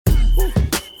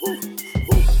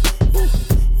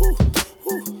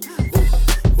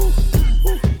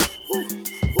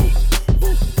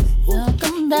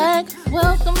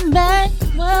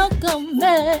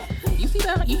Yeah. You see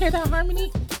that? You hear that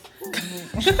harmony?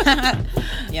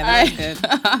 Yeah, that was good.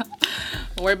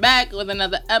 We're back with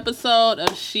another episode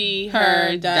of She,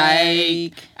 Her,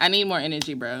 Dyke. I need more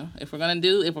energy, bro. If we're gonna be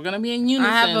in unison.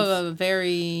 I have a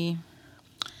very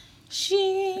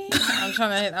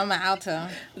I'm an alto.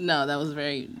 No, that was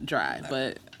very dry,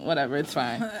 but whatever, it's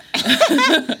fine.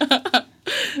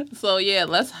 So yeah,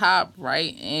 let's hop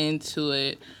right into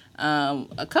it.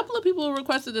 A couple of people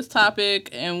requested this topic,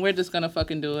 and we're just gonna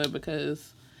fucking do it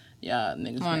because y'all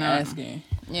niggas been asking.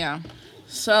 Yeah.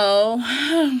 So,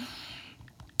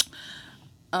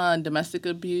 domestic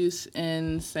abuse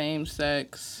in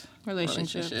same-sex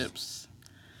relationships.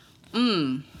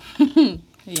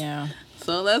 Yeah.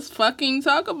 So let's fucking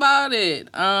talk about it.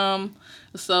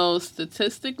 So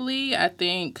statistically, I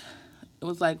think it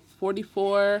was like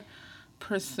 44%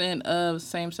 of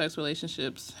same-sex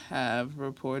relationships have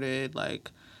reported like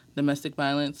domestic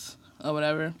violence or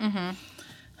whatever. Mm-hmm.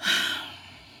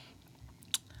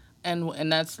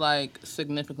 And that's like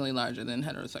significantly larger than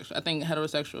heterosexual. I think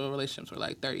heterosexual relationships were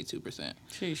like 32%.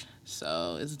 Sheesh.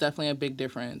 So it's definitely a big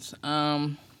difference.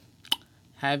 Do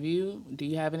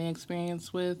you have any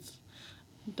experience with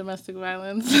domestic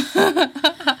violence?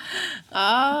 Yeah,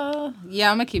 I'm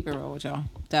gonna keep it real with y'all.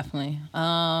 Definitely.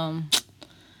 I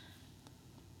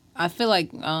feel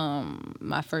like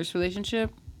my first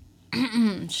relationship,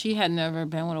 she had never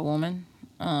been with a woman.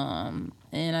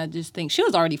 And I just think she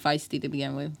was already feisty to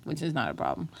begin with, which is not a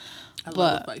problem. I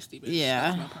love a feisty bitch.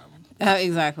 Yeah. That's my problem.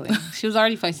 Exactly. She was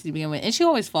already feisty to begin with. And she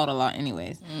always fought a lot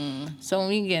anyways. So when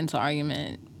we get into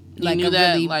argument... You knew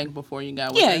that like before you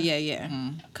got with her? Yeah.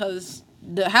 Because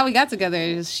how we got together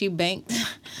is she banked...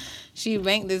 She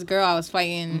banked this girl I was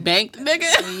fighting. Banked,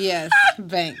 nigga? Yes,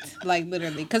 banked. Like,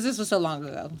 literally. Because this was so long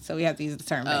ago. So we have to use the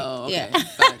term banked. Oh, okay. Yeah.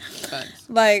 Facts.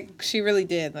 Like, she really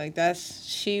did. Like,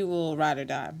 she will ride or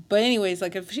die. But anyways,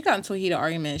 like, if she got into a heated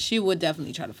argument, she would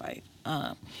definitely try to fight.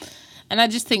 And I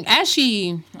just think, I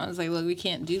was like, look, we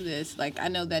can't do this. Like, I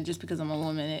know that just because I'm a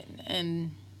woman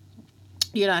and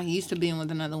you're not used to being with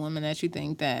another woman that you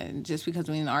think that just because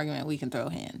we're in an argument, we can throw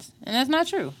hands. And that's not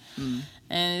true.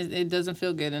 And it doesn't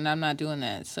feel good, and I'm not doing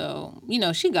that. So,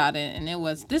 she got it, and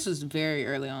this was very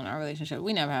early on in our relationship.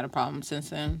 We never had a problem since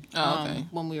then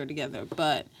when we were together.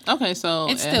 But okay, so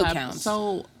it still counts.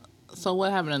 So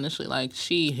what happened initially? Like,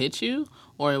 she hit you,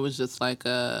 or it was just like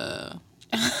a...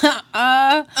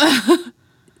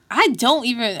 I don't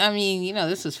even,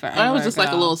 this was forever. Or it was just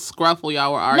like a little scruffle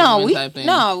y'all were arguing type thing.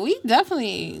 No, we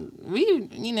definitely, we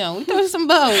threw some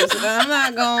bows. I'm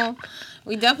not going,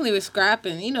 we definitely were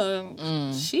scrapping,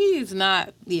 she's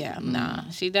not, nah.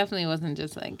 She definitely wasn't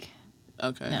just like,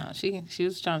 okay. No, she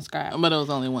was trying to scrap. But it was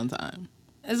only one time.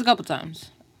 It was a couple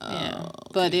times. Yeah.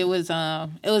 Okay. But it was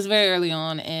very early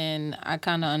on, and I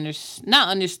kind of not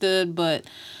understood, but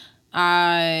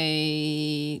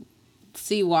I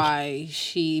see why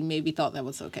she maybe thought that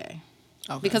was okay.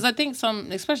 Because I think some,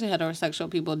 especially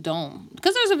heterosexual people, don't.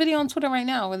 Because there's a video on Twitter right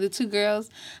now where the two girls,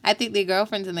 I think they're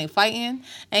girlfriends and they fighting,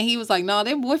 and he was like, "No,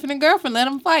 they're boyfriend and girlfriend. Let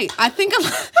them fight." I think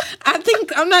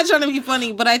I'm not trying to be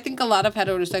funny, but I think a lot of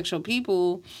heterosexual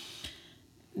people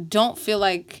don't feel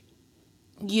like,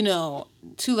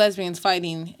 two lesbians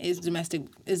fighting is domestic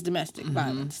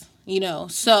violence.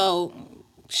 So.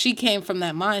 She came from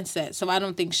that mindset, so I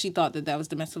don't think she thought that was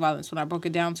domestic violence. When I broke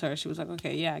it down to her, she was like,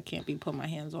 okay, yeah, I can't be putting my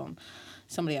hands on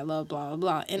somebody I love, blah, blah,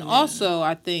 blah. And also,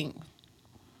 I think,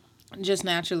 just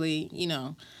naturally,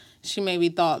 she maybe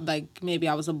thought, like, maybe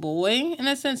I was a boy, in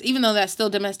a sense. Even though that's still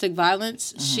domestic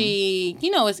violence, she,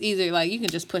 it's easier, like, you can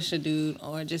just push a dude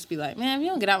or just be like, man, if you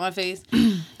don't get out my face,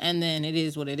 and then it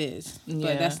is what it is. Yeah.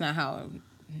 But that's not how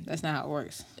it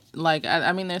works. Like,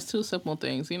 I mean, there's two simple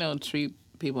things, treat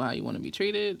people how you want to be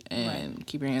treated and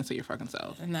keep your hands to your fucking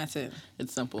self. And that's it.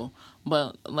 It's simple.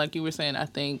 But like you were saying, I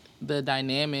think the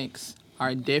dynamics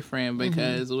are different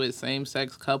because with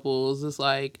same-sex couples, it's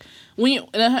like when you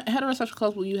in a heterosexual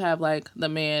couple, you have like the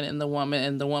man and the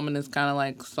woman is kind of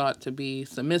like sought to be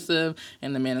submissive,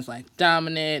 and the man is like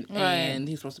dominant, and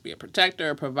he's supposed to be a protector,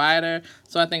 a provider.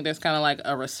 So I think there's kind of like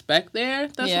a respect there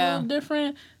that's a little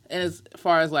different. And as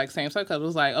far as, like, same-sex couples,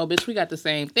 it's like, oh, bitch, we got the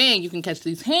same thing. You can catch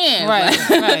these hands. Right,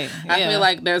 right. I feel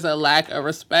like there's a lack of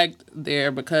respect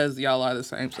there because y'all are the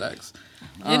same sex.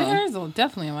 There is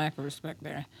definitely a lack of respect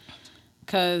there.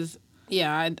 Because,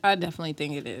 I definitely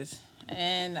think it is.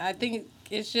 And I think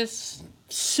it's just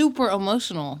super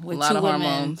emotional with two women.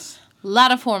 Hormones. A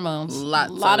lot of hormones. Lots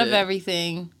a lot of of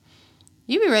everything.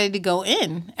 You be ready to go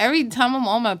in. Every time I'm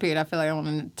on my period, I feel like I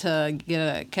want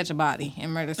to catch a body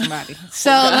and murder somebody. So,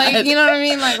 like, you know what I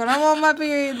mean? Like, when I'm on my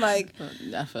period, like,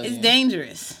 it's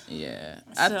dangerous. Yeah.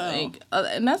 I think,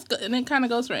 and that's good. And it kind of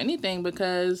goes for anything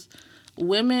because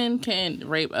women can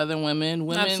rape other women.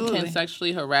 Women can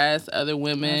sexually harass other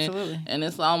women. Absolutely. And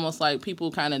it's almost like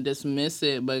people kind of dismiss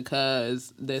it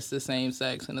because it's the same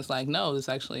sex. And it's like, no, it's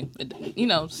actually,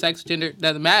 sex, gender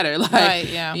doesn't matter. Like, right,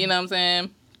 yeah. You know what I'm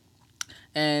saying?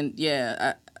 And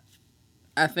yeah,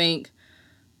 I think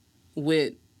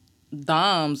with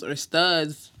doms or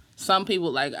studs, some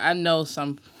people, like, I know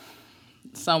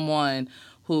someone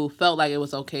who felt like it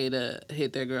was okay to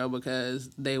hit their girl because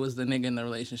they was the nigga in the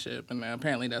relationship, and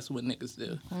apparently that's what niggas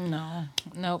do. No,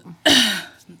 nope.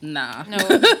 Nah. No.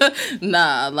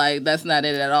 Nah, like, that's not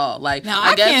it at all. Like, now,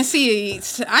 I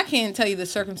can't tell you the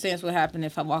circumstance what happened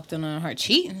if I walked in on her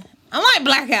cheating. I might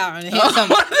black out and hit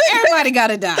somebody. Everybody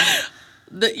gotta die.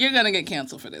 You're gonna get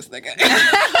canceled for this, nigga.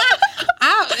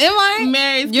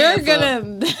 Mary's you're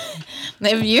canceled.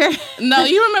 If you're no,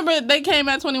 you remember they came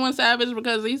at 21 Savage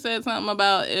because he said something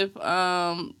about if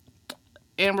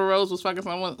Amber Rose was fucking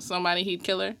somebody, he'd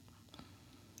kill her.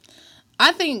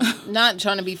 I think, not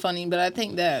trying to be funny, but I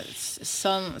think that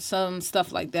some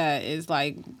stuff like that is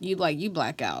like you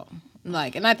black out,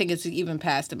 like, and I think it's even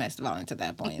past domestic violence at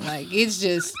that point. Like, it's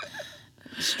just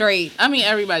straight. I mean,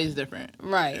 everybody's different,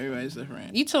 right? Everybody's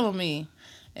different. You told me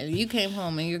if you came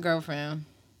home and your girlfriend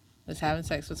was having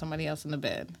sex with somebody else in the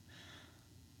bed,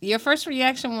 your first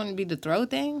reaction wouldn't be to throw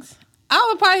things. I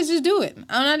would probably just do it.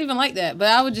 I'm not even like that, but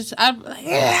I would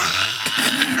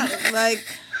like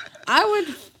I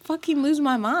would fucking lose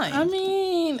my mind. I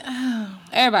mean,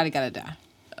 everybody gotta die.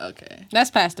 Okay.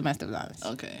 That's past domestic violence.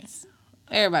 Okay.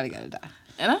 Everybody gotta die.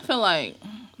 And I feel like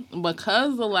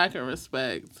because the lack of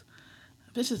respect,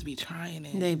 bitches be trying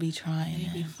it. They be trying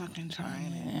it. They be fucking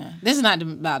trying it. Yeah. This is not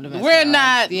about domestic We're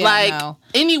violence. not,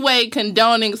 anyway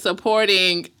condoning,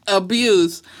 supporting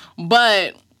abuse,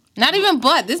 but... Not even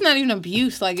but. This is not even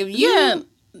abuse. Like, if you...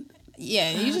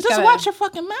 Yeah, you just gotta, watch your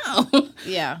fucking mouth.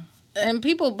 Yeah. And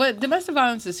people... But domestic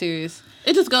violence is serious.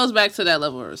 It just goes back to that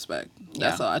level of respect.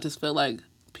 That's all. I just feel like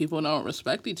people don't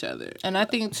respect each other. And I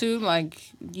think, too, like,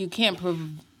 you can't...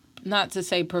 not to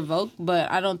say provoke,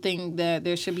 but I don't think that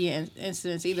there should be an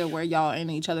incidents either where y'all in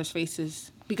each other's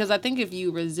faces. Because I think if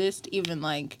you resist even,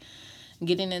 like,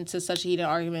 getting into such a heated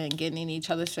argument and getting in each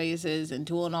other's faces and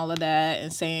doing all of that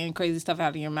and saying crazy stuff out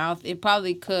of your mouth, it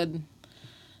probably could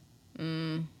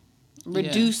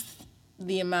reduce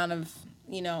the amount of,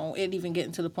 it even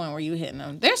getting to the point where you hitting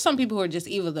them. There's some people who are just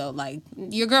evil, though. Like,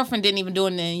 your girlfriend didn't even do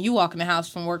anything, and you walk in the house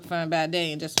from work for a bad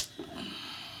day and just...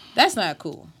 That's not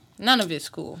cool. None of it's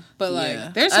cool. But,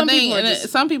 like, there's some people who are just...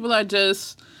 Some people are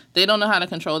just... They don't know how to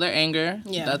control their anger.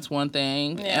 Yeah. That's one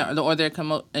thing. Yeah. Or their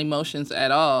emotions at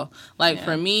all. Like,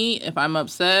 for me, if I'm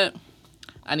upset,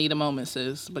 I need a moment,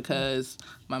 sis, because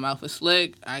my mouth is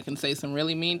slick. I can say some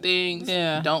really mean things.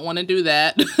 Yeah. Don't want to do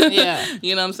that. Yeah.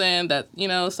 You know what I'm saying? That,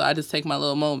 so I just take my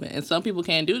little moment. And some people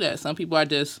can't do that. Some people are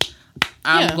just,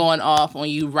 I'm going off on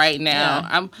you right now.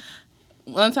 Yeah.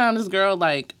 One time this girl,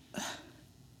 like,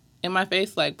 in my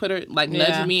face, like, put her, like,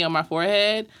 nudged me on my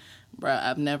forehead. Bro,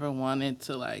 I've never wanted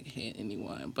to, like, hit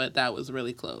anyone, but that was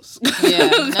really close. Yeah.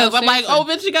 Because I'm like, oh,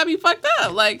 bitch, you got me fucked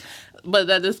up. Like, but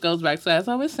that just goes back to, as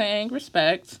I was saying,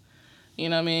 respect. You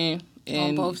know what I mean?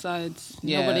 On both sides.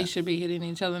 Yeah. Nobody should be hitting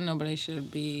each other. Nobody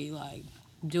should be, like,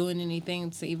 doing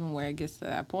anything to even where it gets to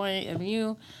that point.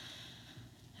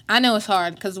 I know it's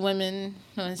hard because women,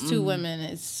 when it's two women,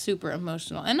 it's super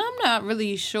emotional. And I'm not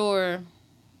really sure...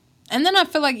 And then I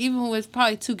feel like even with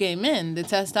probably two gay men, the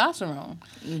testosterone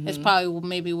is probably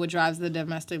maybe what drives the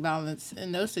domestic violence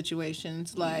in those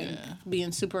situations, like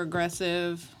being super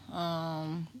aggressive.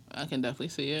 I can definitely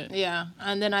see it. Yeah,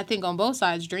 and then I think on both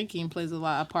sides, drinking plays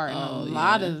a part in a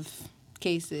lot of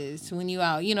cases when you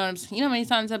out. You know what I'm saying? You know how many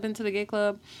times I've been to the gay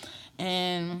club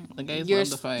and the gays love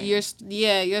to fight.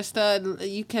 Your stud,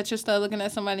 you catch your stud looking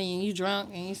at somebody and you drunk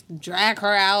and you drag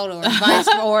her out or vice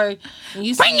or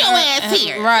you bring your ass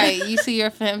here. Right, you see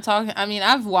your femme talking. I mean,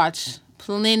 I've watched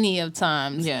plenty of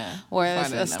times where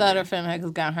a stud or femme has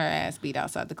gotten her ass beat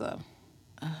outside the club.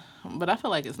 But I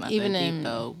feel like it's not even that deep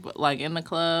though. But like in the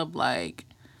club, like,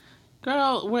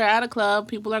 girl, we're at a club.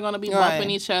 People are gonna be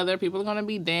bumping each other. People are gonna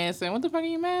be dancing. What the fuck are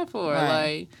you mad for?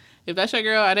 Like, if that's your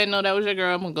girl, I didn't know that was your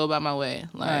girl, I'm going to go about my way.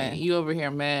 Like, you over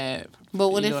here mad. But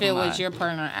what if it was your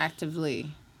partner actively,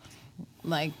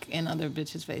 like, in other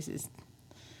bitches' faces?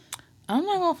 I'm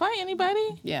not going to fight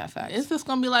anybody. Yeah, facts. It's just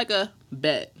going to be like a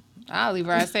bet. I'll leave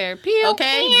her ass there.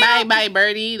 Okay, bye,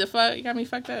 birdie. The fuck? You got me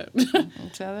fucked up.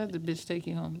 Tell that the bitch take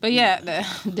you home. But yeah,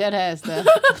 dead ass though.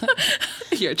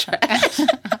 You're trash.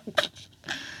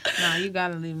 Nah, you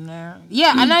gotta leave them there.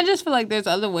 Yeah, and I just feel like there's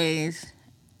other ways.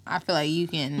 I feel like you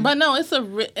can. But no,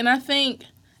 and I think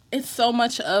it's so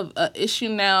much of an issue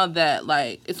now that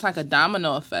like it's like a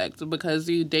domino effect because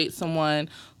you date someone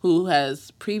who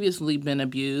has previously been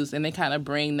abused and they kind of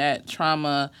bring that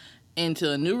trauma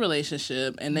into a new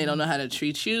relationship and they don't know how to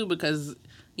treat you because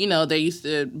you know they're used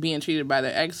to being treated by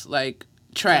their ex like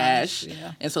trash,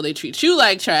 and so they treat you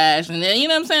like trash, and then you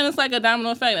know what I'm saying, it's like a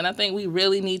domino effect, and I think we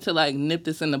really need to like nip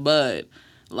this in the bud,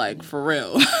 like for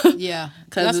real. Yeah,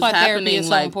 because it's why happening is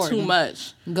so like important. Too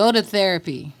much. Go to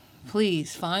therapy,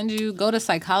 please. Go to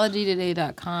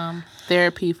psychologytoday.com,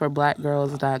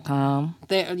 therapyforblackgirls.com.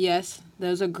 Yes,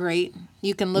 those are great.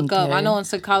 You can look up. I know on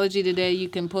Psychology Today you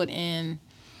can put in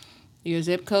your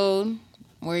zip code,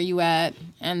 where you at,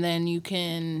 and then you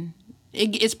can.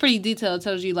 It's pretty detailed. It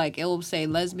tells you, like, it will say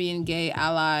lesbian, gay,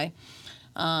 ally.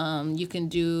 You can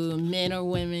do men or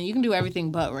women. You can do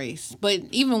everything but race. But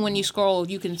even when you scroll,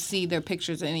 you can see their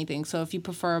pictures or anything. So if you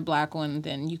prefer a black one,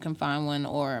 then you can find one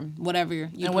or whatever you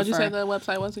prefer. And what did you say the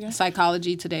website was again?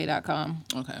 Psychologytoday.com.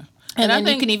 Okay. And then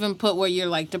you can even put where you're,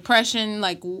 like, depression,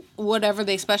 like, whatever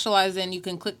they specialize in. You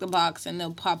can click the box, and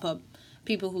they'll pop up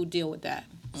people who deal with that.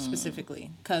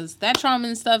 Specifically, because that trauma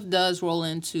and stuff does roll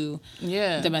into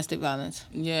domestic violence.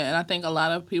 Yeah, and I think a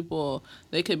lot of people,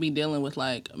 they could be dealing with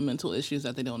like mental issues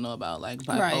that they don't know about, like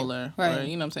bipolar, or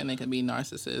you know what I'm saying, they could be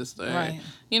narcissists, or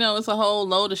you know, it's a whole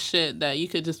load of shit that you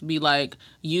could just be like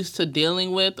used to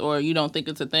dealing with, or you don't think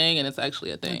it's a thing, and it's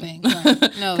actually a thing.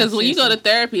 Because when you go to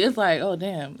therapy, it's like, oh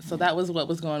damn, so that was what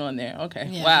was going on there.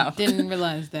 Okay, wow, didn't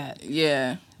realize that.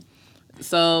 Yeah.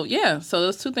 So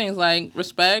those two things, like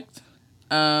respect.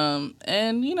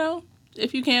 And, you know,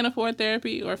 if you can't afford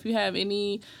therapy or if you have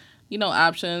any, you know,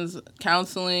 options,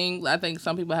 counseling. I think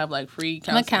some people have, like, free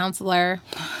counseling. I'm a counselor.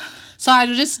 So I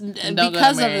just,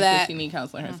 because of that. She need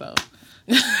counseling herself.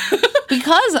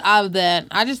 Because of that,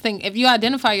 I just think if you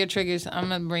identify your triggers, I'm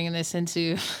not bringing this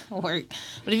into work,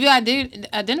 but if you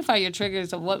identify your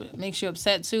triggers of what makes you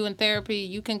upset too in therapy,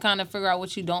 you can kind of figure out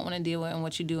what you don't want to deal with and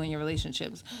what you do in your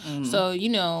relationships. Mm-hmm. So, you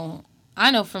know,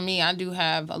 I know for me, I do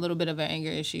have a little bit of an anger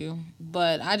issue,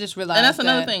 but I just realized and that's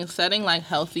another thing, setting, like,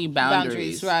 healthy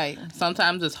boundaries. Right.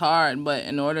 Sometimes it's hard, but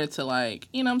in order to, like,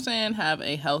 you know what I'm saying, have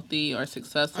a healthy or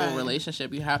successful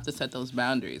relationship, you have to set those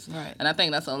boundaries. Right. And I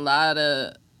think that's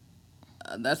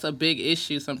that's a big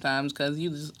issue sometimes because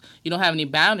you don't have any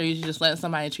boundaries. You just let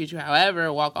somebody treat you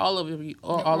however, walk all over you,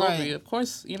 or all over you. Of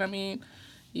course, you know what I mean?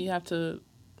 You have to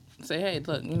say, hey,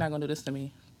 look, you're not going to do this to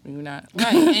me. You're not.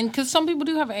 Right, and because some people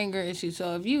do have anger issues,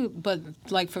 so but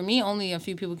like for me, only a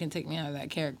few people can take me out of that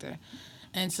character,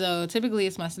 and so typically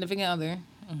it's my significant other,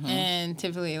 and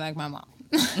typically like my mom.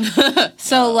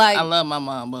 So like I love my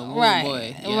mom, but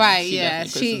boy,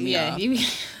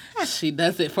 she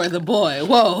does it for the boy.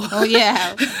 Whoa. Oh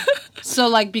yeah. So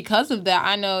like because of that,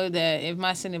 I know that if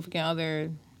my significant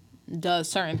other does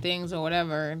certain things or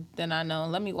whatever, then I know,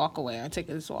 let me walk away or take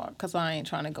this walk because I ain't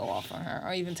trying to go off on her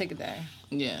or even take a day.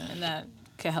 Yeah. And that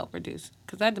can help reduce,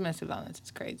 because that domestic violence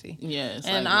is crazy. Yeah.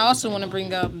 And I also want to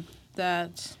bring up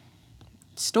that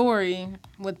story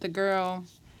with the girl.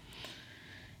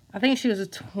 I think she was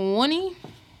 20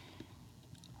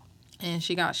 and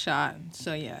she got shot.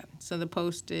 So yeah. So the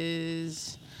post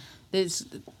is this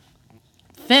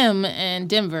femme in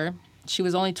Denver. She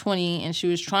was only 20 and she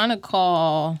was trying to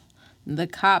call the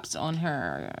cops on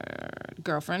her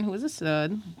girlfriend, who was a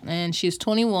stud, and she's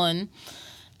 21,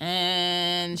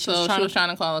 and she was trying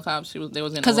to call the cops. They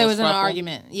was in an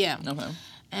argument. Yeah. Okay.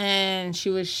 And she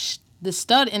was the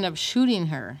stud ended up shooting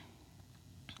her,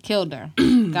 killed her,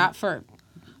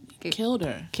 killed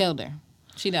her.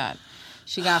 She died.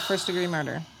 She got first-degree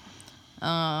murder.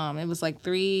 It was like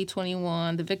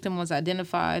 3/21. The victim was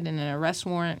identified in an arrest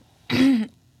warrant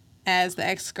as the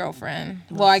ex-girlfriend.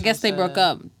 Well, I guess they broke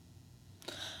up.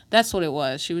 That's what it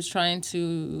was. She was trying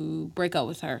to break up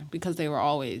with her because they were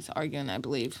always arguing, I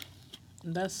believe.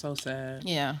 That's so sad.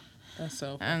 Yeah. That's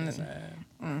so fucking sad.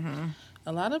 Mm-hmm.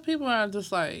 A lot of people are just,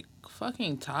 like,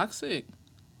 fucking toxic.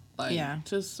 Like,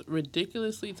 just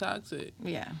ridiculously toxic.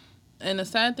 Yeah. And the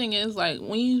sad thing is, like,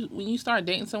 when you start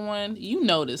dating someone, you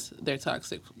notice their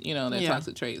toxic, you know, their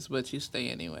toxic traits, but you stay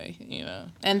anyway, you know.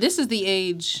 And this is the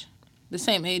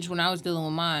same age when I was dealing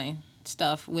with my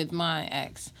stuff with my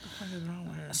ex. What is wrong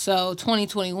with her? So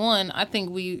 2021, I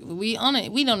think we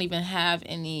don't even have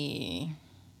any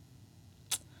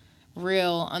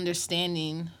real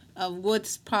understanding of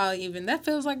what's probably even that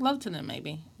feels like love to them,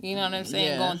 maybe. You know what I'm saying?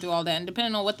 Yeah. Going through all that, and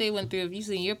depending on what they went through, if you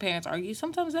see your parents argue,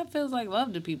 sometimes that feels like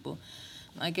love to people.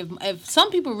 Like if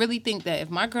some people really think that if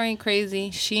my girl ain't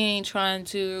crazy, she ain't trying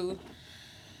to.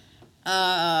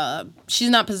 She's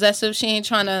not possessive. She ain't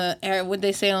trying to air what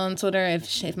they say on Twitter.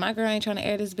 If my girl ain't trying to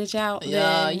air this bitch out,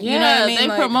 then, you know what I mean? They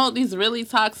like, promote these really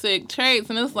toxic traits,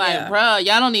 and it's like, Yeah. bruh,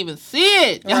 y'all don't even see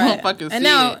it. Y'all don't fucking see And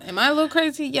now, it. am I a little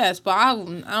crazy? Yes, but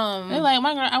They're like,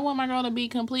 my girl. I want my girl to be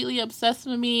completely obsessed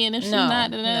with me, and if she's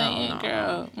not, then that ain't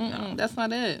girl. That's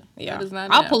not it. Yeah, that is not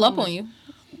I'll it. pull up on you.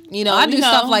 You know, I do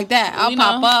stuff like that. I'll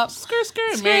pop up.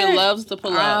 Skirt. Mary loves to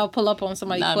pull up. I'll pull up on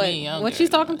somebody Not quick. me, I don't When care she's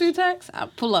that talking much. through text, I'll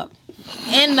pull up.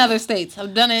 In other states.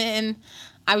 I've done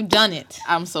it.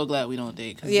 I'm so glad we don't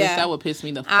date, because Yeah. that would piss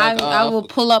me the fuck off. I will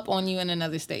pull up on you in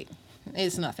another state.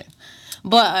 It's nothing.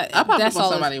 But I popped that's up on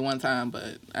all somebody one time,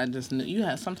 but I just knew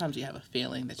sometimes you have a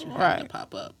feeling that you have to Right.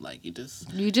 pop up. Like you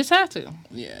just have to.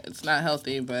 yeah, it's not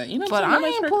healthy, but you know. But I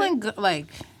somebody's ain't perfect. pulling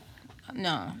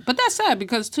no. But that's sad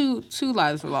because two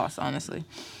lives were lost, honestly.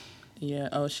 Yeah.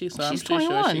 Oh, she's 21.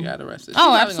 sure she got arrested. She's Oh,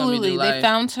 probably gonna be absolutely. new They life.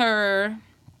 found her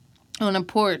on a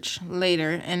porch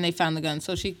later, and they found the gun.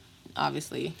 So she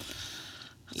obviously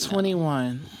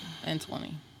 21 and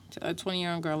 20. A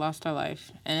 20-year-old girl lost her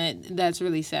life, and that's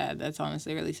really sad. That's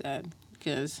honestly really sad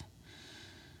because,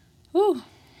 whew.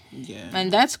 Yeah.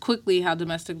 And that's quickly how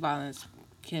domestic violence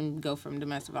can go from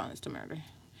domestic violence to murder,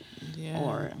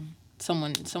 or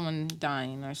someone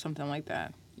dying or something like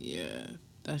that. Yeah,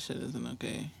 that shit isn't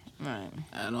okay. Right.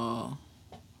 At all.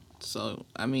 So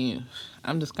I mean,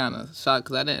 I'm just kind of shocked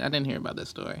because I didn't hear about this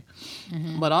story.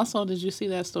 Mm-hmm. But also, did you see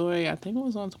that story? I think it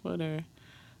was on Twitter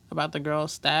about the girl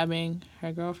stabbing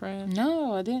her girlfriend.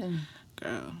 No, I didn't.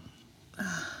 Girl,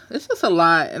 it's just a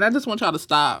lot, and I just want y'all to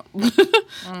stop.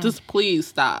 Just please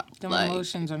stop. Them Like,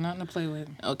 emotions are nothing to play with.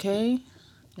 okay.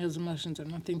 Those emotions are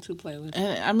nothing to play with.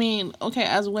 And I mean, okay,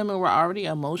 as women, we're already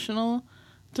emotional.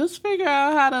 Just figure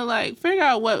out how to figure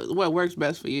out what works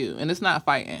best for you, and it's not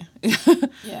fighting.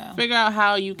 Yeah. Figure out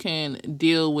how you can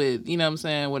deal with, you know what I'm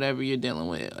saying, whatever you're dealing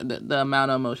with, the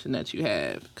amount of emotion that you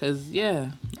have. Because,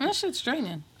 yeah. That shit's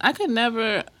draining. I could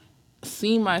never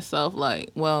see myself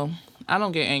well, I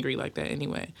don't get angry like that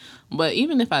anyway. But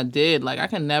even if I did, I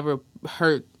could never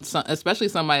hurt, especially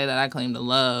somebody that I claim to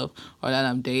love or that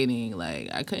I'm dating.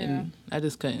 I couldn't, I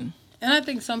just couldn't. And I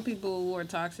think some people who are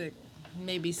toxic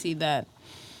maybe see that,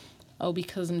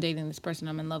 because I'm dating this person,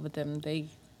 I'm in love with them.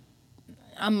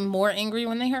 I'm more angry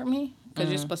when they hurt me because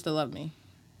you're supposed to love me.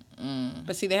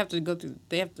 But see, they have to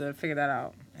figure that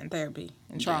out in therapy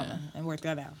and trauma and work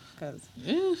that out because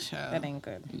that ain't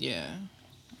good. Yeah.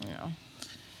 You know.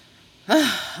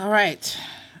 All right.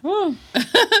 Woo.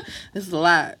 This is a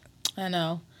lot. I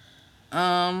know.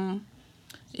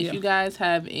 If you guys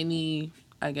have any,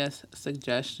 I guess,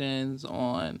 suggestions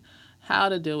on how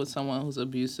to deal with someone who's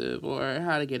abusive or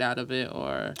how to get out of it,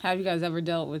 or Have you guys ever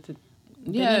dealt with it?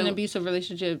 Been in an abusive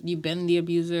relationship? You've been the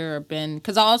abuser or been...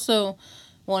 Because I also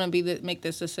want to make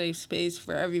this a safe space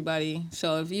for everybody.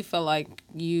 So if you felt like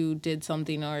you did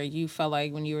something or you felt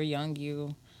like when you were young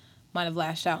you might have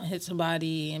lashed out and hit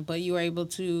somebody, but you were able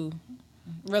to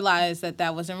realize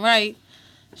that wasn't right,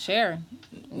 share.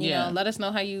 You know, let us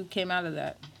know how you came out of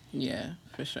that. Yeah,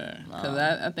 for sure. Because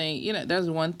I think, there's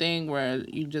one thing where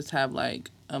you just have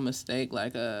a mistake,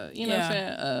 what I'm saying,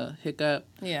 a hiccup.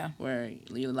 Yeah. Where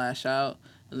you lash out,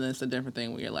 and then it's a different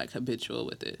thing where you're habitual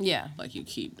with it. Yeah. You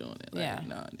keep doing it. No,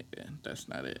 nigga, that's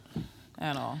not it.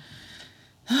 At all.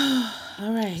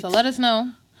 All right. So let us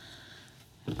know.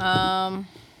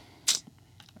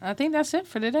 I think that's it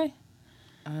for today.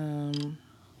 That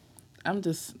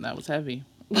was heavy.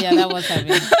 Yeah, that was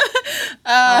heavy.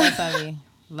 That was heavy.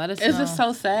 Let us know. It's just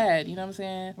so sad, you know what I'm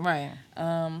saying? Right.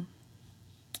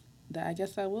 I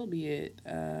guess that will be it.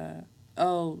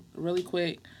 Really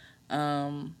quick.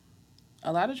 A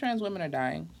lot of trans women are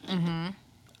dying. Mm-hmm.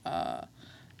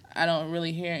 I don't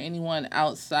really hear anyone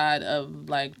outside of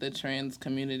the trans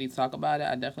community talk about it.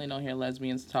 I definitely don't hear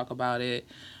lesbians talk about it.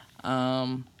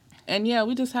 And yeah,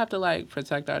 we just have to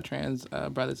protect our trans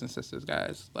brothers and sisters,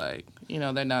 guys.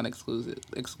 They're not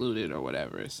excluded or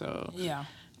whatever. So Yeah.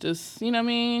 just, you know what I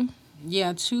mean?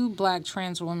 Yeah, 2 black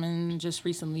trans women just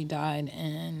recently died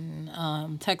in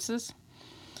Texas.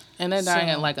 And they're dying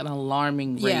at an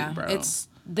alarming rate, bro.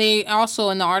 They also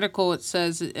in the article it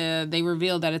says they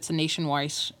revealed that it's a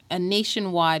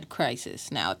nationwide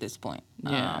crisis now at this point.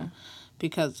 Yeah.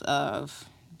 Because of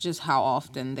just how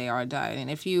often they are dying.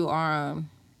 If you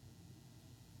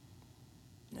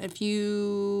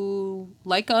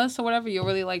like us or whatever, you'll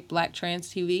really like Black Trans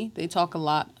TV. They talk a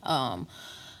lot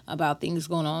about things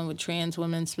going on with trans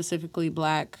women, specifically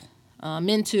Black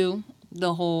men too,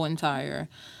 the whole entire.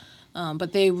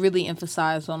 But they really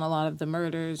emphasize on a lot of the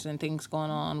murders and things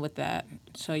going on with that.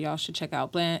 So y'all should check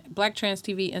out Black Trans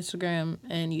TV, Instagram,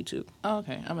 and YouTube. Oh,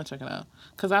 okay, I'm gonna check it out.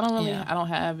 Cause I don't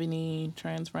have any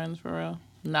trans friends for real.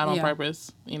 Not on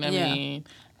purpose. You know what I mean?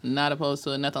 Not opposed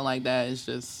to it, nothing like that. It's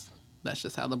just, that's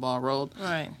just how the ball rolled.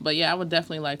 Right. But yeah, I would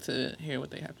definitely like to hear what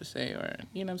they have to say, or,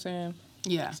 you know what I'm saying?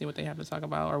 Yeah. See what they have to talk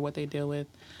about or what they deal with.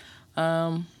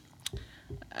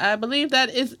 I believe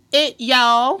that is it,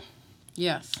 y'all.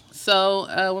 Yes. So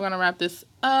we're going to wrap this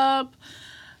up.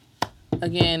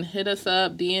 Again, hit us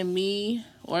up, DM me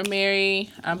or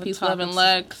Mary. I'm Peace, Love, and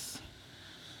Lex.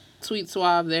 Tweet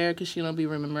Suave there because she don't be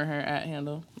remember her @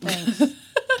 handle. Thanks.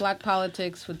 Black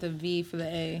Politics with the V for the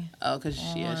A. Oh, because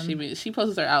she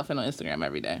posts her outfit on Instagram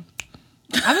every day.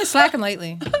 I've been slacking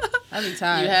lately. I've been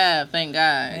tired. You have, thank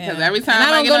God. Because every time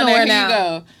I get on there, here you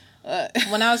go.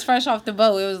 When I was fresh off the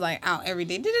boat, it was like out every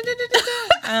day.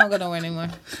 I don't go nowhere anymore.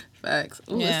 Facts.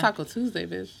 Ooh, it's Taco Tuesday,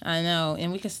 bitch. I know,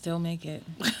 and we can still make it.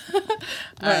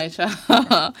 All right,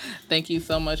 y'all. Thank you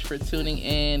so much for tuning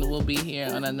in. We'll be here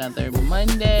on another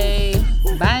Monday.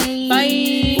 Bye.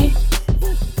 Bye.